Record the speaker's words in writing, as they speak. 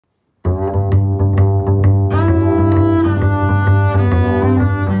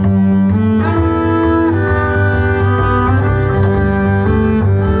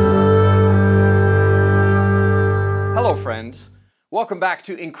back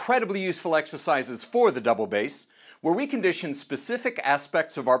to incredibly useful exercises for the double bass, where we condition specific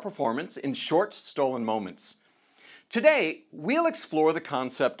aspects of our performance in short, stolen moments. Today, we'll explore the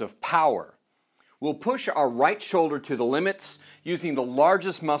concept of power. We'll push our right shoulder to the limits, using the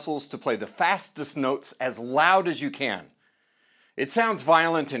largest muscles to play the fastest notes as loud as you can. It sounds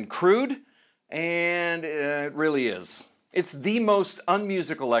violent and crude, and it really is. It's the most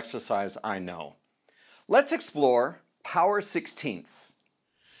unmusical exercise I know. Let's explore power sixteenths.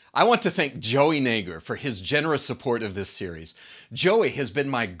 I want to thank Joey Nager for his generous support of this series. Joey has been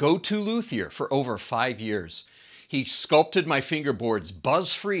my go-to luthier for over 5 years. He sculpted my fingerboards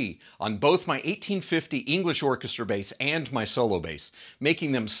buzz-free on both my 1850 English orchestra bass and my solo bass,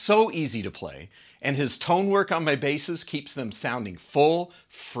 making them so easy to play, and his tone work on my basses keeps them sounding full,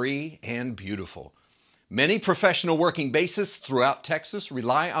 free, and beautiful. Many professional working bassists throughout Texas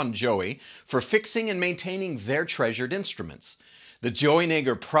rely on Joey for fixing and maintaining their treasured instruments. The Joey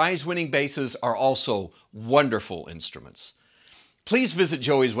Nager prize-winning basses are also wonderful instruments. Please visit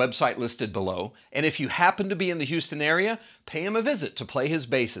Joey's website listed below, and if you happen to be in the Houston area, pay him a visit to play his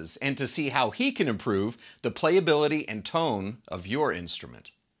basses and to see how he can improve the playability and tone of your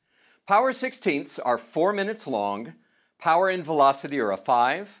instrument. Power sixteenths are 4 minutes long, power and velocity are a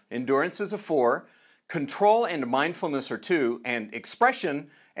 5, endurance is a 4, control and mindfulness are 2, and expression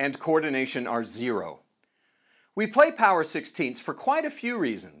and coordination are 0. We play power sixteenths for quite a few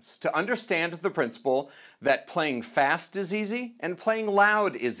reasons: to understand the principle that playing fast is easy and playing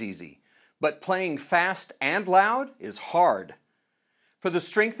loud is easy, but playing fast and loud is hard. For the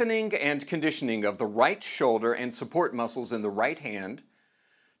strengthening and conditioning of the right shoulder and support muscles in the right hand,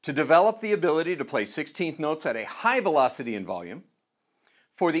 to develop the ability to play 16th notes at a high velocity and volume,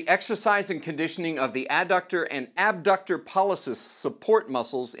 for the exercise and conditioning of the adductor and abductor pollicis support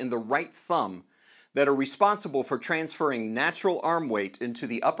muscles in the right thumb that are responsible for transferring natural arm weight into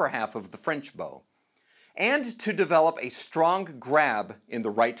the upper half of the French bow, and to develop a strong grab in the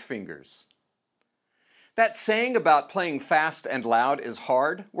right fingers. That saying about playing fast and loud is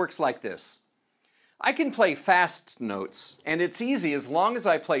hard works like this. I can play fast notes, and it's easy as long as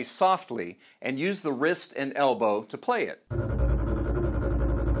I play softly and use the wrist and elbow to play it.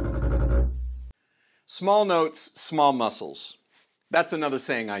 Small notes, small muscles. That's another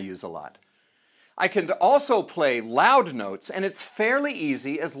saying I use a lot. I can also play loud notes, and it's fairly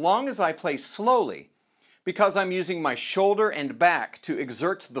easy as long as I play slowly, because I'm using my shoulder and back to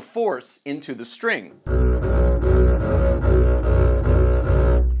exert the force into the string.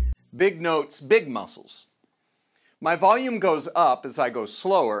 Big notes, big muscles. My volume goes up as I go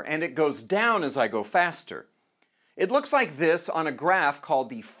slower, and it goes down as I go faster. It looks like this on a graph called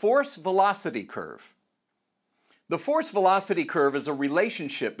the force-velocity curve. The force-velocity curve is a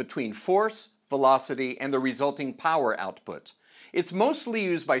relationship between force, velocity, and the resulting power output. It's mostly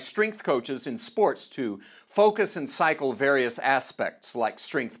used by strength coaches in sports to focus and cycle various aspects like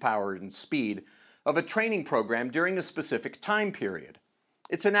strength, power, and speed of a training program during a specific time period.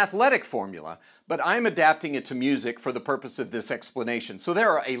 It's an athletic formula, but I'm adapting it to music for the purpose of this explanation, so there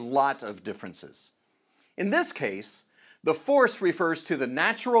are a lot of differences. In this case, the force refers to the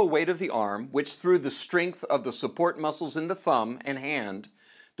natural weight of the arm, which through the strength of the support muscles in the thumb and hand,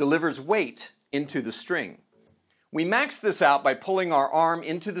 delivers weight into the string. We max this out by pulling our arm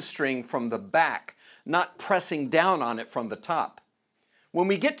into the string from the back, not pressing down on it from the top. When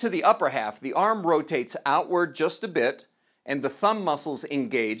we get to the upper half, the arm rotates outward just a bit, and the thumb muscles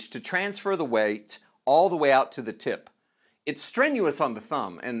engage to transfer the weight all the way out to the tip. It's strenuous on the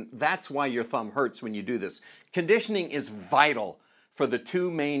thumb, and that's why your thumb hurts when you do this. Conditioning is vital for the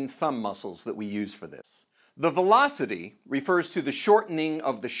two main thumb muscles that we use for this. The velocity refers to the shortening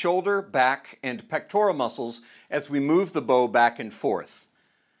of the shoulder, back, and pectoral muscles as we move the bow back and forth.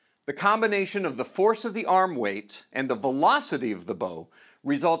 The combination of the force of the arm weight and the velocity of the bow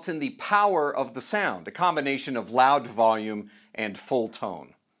results in the power of the sound, a combination of loud volume and full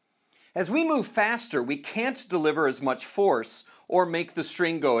tone. As we move faster, we can't deliver as much force or make the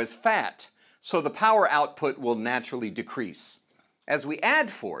string go as fat, so the power output will naturally decrease. As we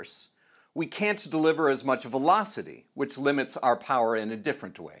add force, we can't deliver as much velocity, which limits our power in a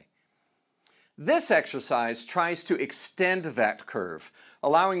different way. This exercise tries to extend that curve,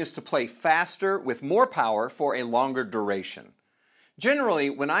 allowing us to play faster with more power for a longer duration. Generally,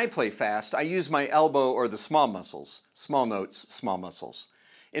 when I play fast, I use my elbow or the small muscles, small notes, small muscles.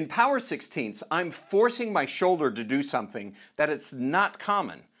 In power sixteenths, I'm forcing my shoulder to do something that it's not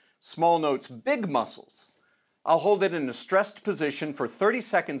common. Small notes, big muscles. I'll hold it in a stressed position for 30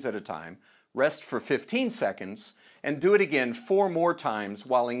 seconds at a time, rest for 15 seconds, and do it again 4 more times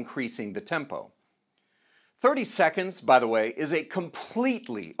while increasing the tempo. 30 seconds, by the way, is a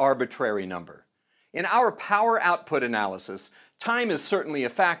completely arbitrary number. In our power output analysis, time is certainly a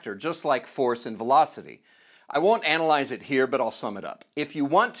factor, just like force and velocity. I won't analyze it here, but I'll sum it up. If you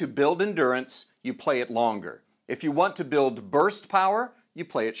want to build endurance, you play it longer. If you want to build burst power, you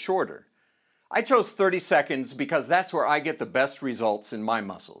play it shorter. I chose 30 seconds because that's where I get the best results in my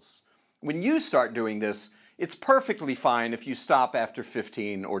muscles. When you start doing this, it's perfectly fine if you stop after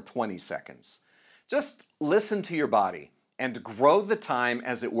 15 or 20 seconds. Just listen to your body and grow the time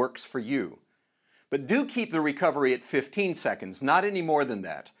as it works for you. But do keep the recovery at 15 seconds, not any more than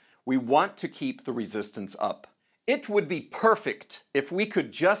that. We want to keep the resistance up. It would be perfect if we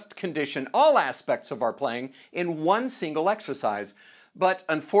could just condition all aspects of our playing in one single exercise, but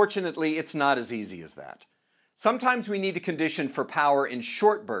unfortunately it's not as easy as that. Sometimes we need to condition for power in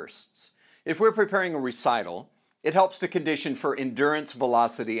short bursts. If we're preparing a recital, it helps to condition for endurance,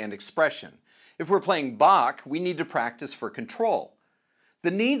 velocity, and expression. If we're playing Bach, we need to practice for control.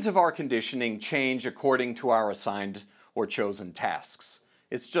 The needs of our conditioning change according to our assigned or chosen tasks.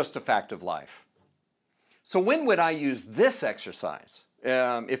 It's just a fact of life. So when would I use this exercise?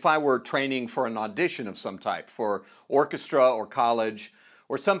 If I were training for an audition of some type, for orchestra or college,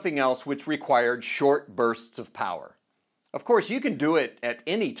 or something else which required short bursts of power. Of course, you can do it at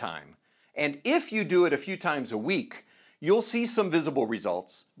any time. And if you do it a few times a week, you'll see some visible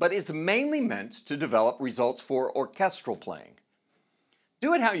results, but it's mainly meant to develop results for orchestral playing.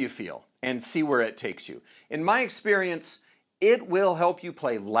 Do it how you feel and see where it takes you. In my experience, it will help you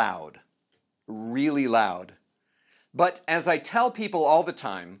play loud, really loud. But as I tell people all the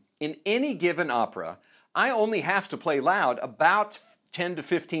time, in any given opera, I only have to play loud about 10 to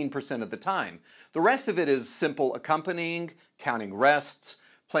 15% of the time. The rest of it is simple accompanying, counting rests,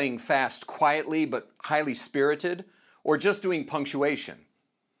 playing fast quietly but highly spirited, or just doing punctuation.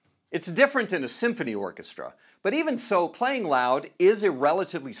 It's different in a symphony orchestra, but even so, playing loud is a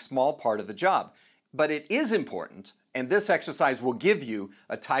relatively small part of the job. But it is important, and this exercise will give you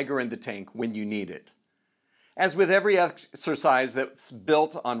a tiger in the tank when you need it. As with every exercise that's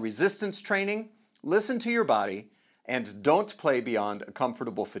built on resistance training, listen to your body and don't play beyond a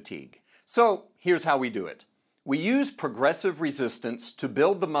comfortable fatigue. So here's how we do it. We use progressive resistance to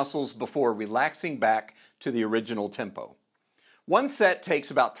build the muscles before relaxing back to the original tempo. One set takes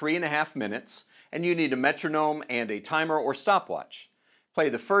about 3.5 minutes, and you need a metronome and a timer or stopwatch. Play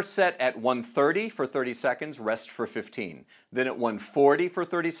the first set at 130 for 30 seconds, rest for 15. Then at 140 for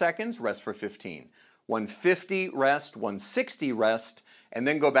 30 seconds, rest for 15. 150 rest, 160 rest, and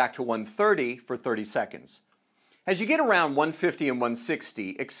then go back to 130 for 30 seconds. As you get around 150 and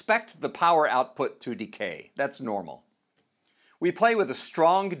 160, expect the power output to decay. That's normal. We play with a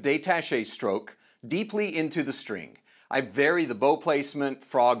strong détaché stroke deeply into the string. I vary the bow placement,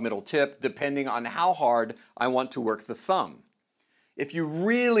 frog middle tip, depending on how hard I want to work the thumb. If you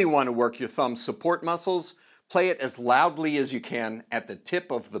really want to work your thumb support muscles, play it as loudly as you can at the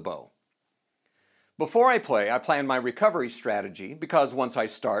tip of the bow. Before I play, I plan my recovery strategy because once I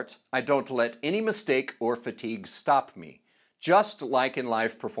start, I don't let any mistake or fatigue stop me, just like in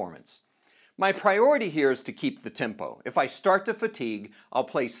live performance. My priority here is to keep the tempo. If I start to fatigue, I'll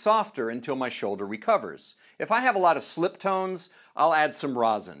play softer until my shoulder recovers. If I have a lot of slip tones, I'll add some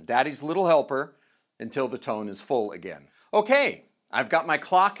rosin, Daddy's little helper, until the tone is full again. Okay, I've got my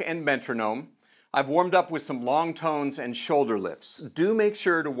clock and metronome. I've warmed up with some long tones and shoulder lifts. Do make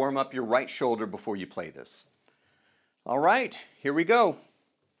sure to warm up your right shoulder before you play this. All right, here we go.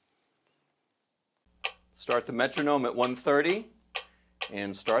 Start the metronome at 130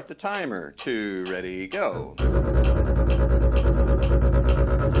 and start the timer. 2, ready, go.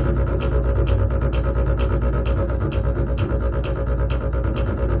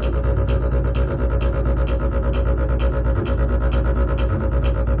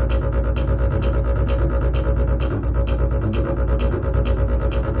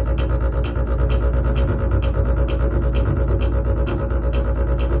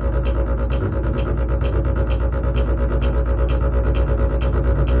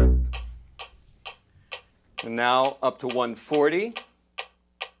 And now up to 140.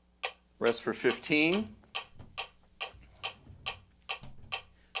 Rest for 15.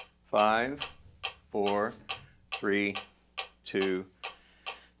 5, 4, 3, 2,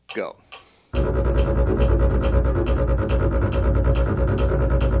 go.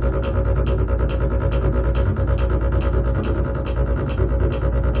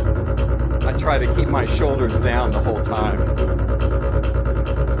 I try to keep my shoulders down the whole time.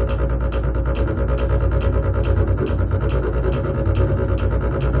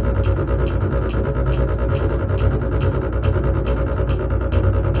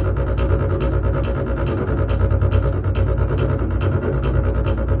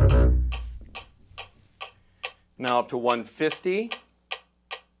 now up to 150.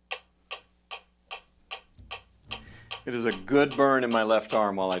 It is a good burn in my left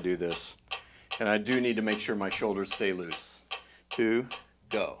arm while I do this. And I do need to make sure my shoulders stay loose. 2,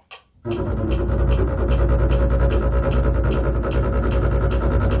 go.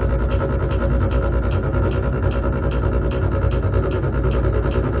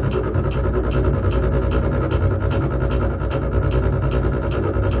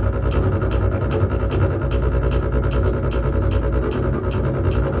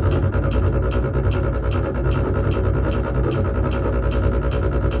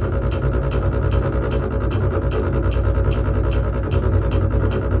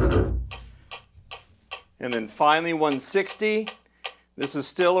 And then finally 160. This is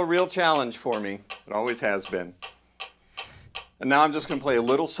still a real challenge for me. It always has been. And now I'm just going to play a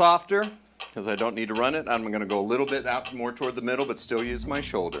little softer because I don't need to run it. I'm going to go a little bit out more toward the middle but still use my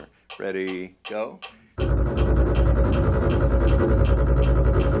shoulder. Ready, go.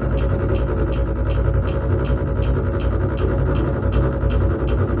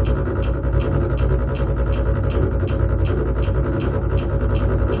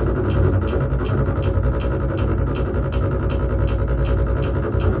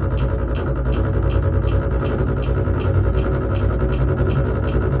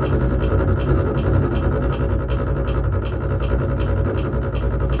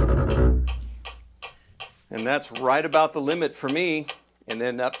 And that's right about the limit for me. And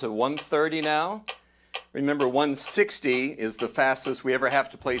then up to 130 now. Remember, 160 is the fastest we ever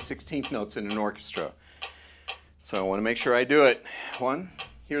have to play 16th notes in an orchestra. So I want to make sure I do it.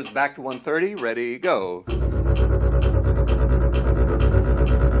 Here's back to 130. Ready, go.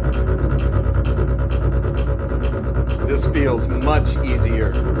 This feels much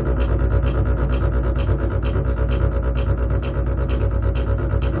easier.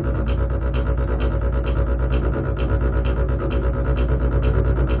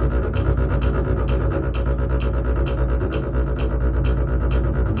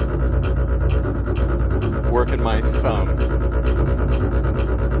 Working my thumb.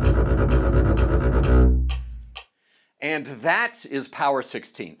 And that is power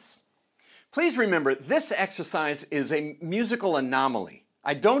 16ths. Please remember, this exercise is a musical anomaly.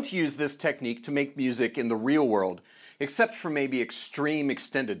 I don't use this technique to make music in the real world, except for maybe extreme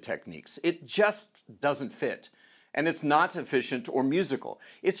extended techniques. It just doesn't fit, and it's not efficient or musical.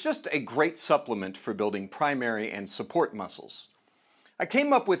 It's just a great supplement for building primary and support muscles. I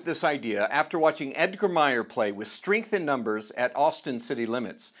came up with this idea after watching Edgar Meyer play with Strength in Numbers at Austin City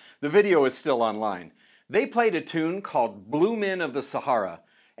Limits. The video is still online. They played a tune called Blue Men of the Sahara,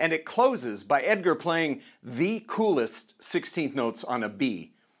 and it closes by Edgar playing the coolest 16th notes on a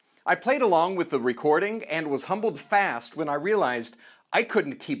B. I played along with the recording and was humbled fast when I realized I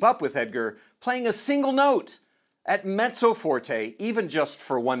couldn't keep up with Edgar playing a single note at mezzo forte, even just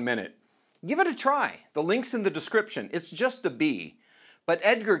for 1 minute. Give it a try. The link's in the description. It's just a B. But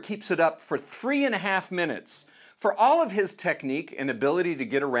Edgar keeps it up for 3.5 minutes. For all of his technique and ability to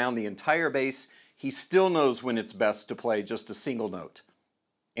get around the entire bass, he still knows when it's best to play just a single note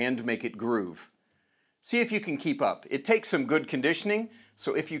and make it groove. See if you can keep up. It takes some good conditioning,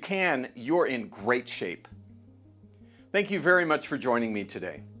 so if you can, you're in great shape. Thank you very much for joining me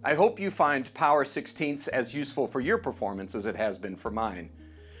today. I hope you find Power 16ths as useful for your performance as it has been for mine.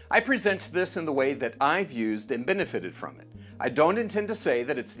 I present this in the way that I've used and benefited from it. I don't intend to say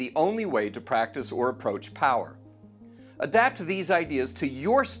that it's the only way to practice or approach power. Adapt these ideas to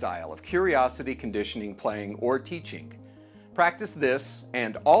your style of curiosity, conditioning, playing, or teaching. Practice this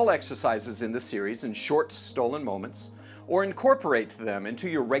and all exercises in the series in short, stolen moments, or incorporate them into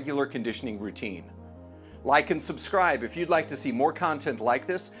your regular conditioning routine. Like and subscribe if you'd like to see more content like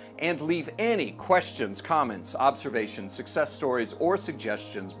this, and leave any questions, comments, observations, success stories, or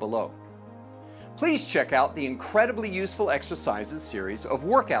suggestions below. Please check out the incredibly useful exercises series of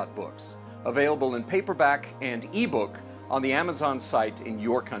workout books, available in paperback and ebook on the Amazon site in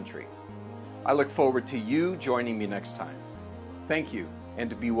your country. I look forward to you joining me next time. Thank you,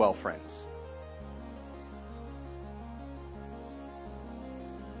 and be well, friends.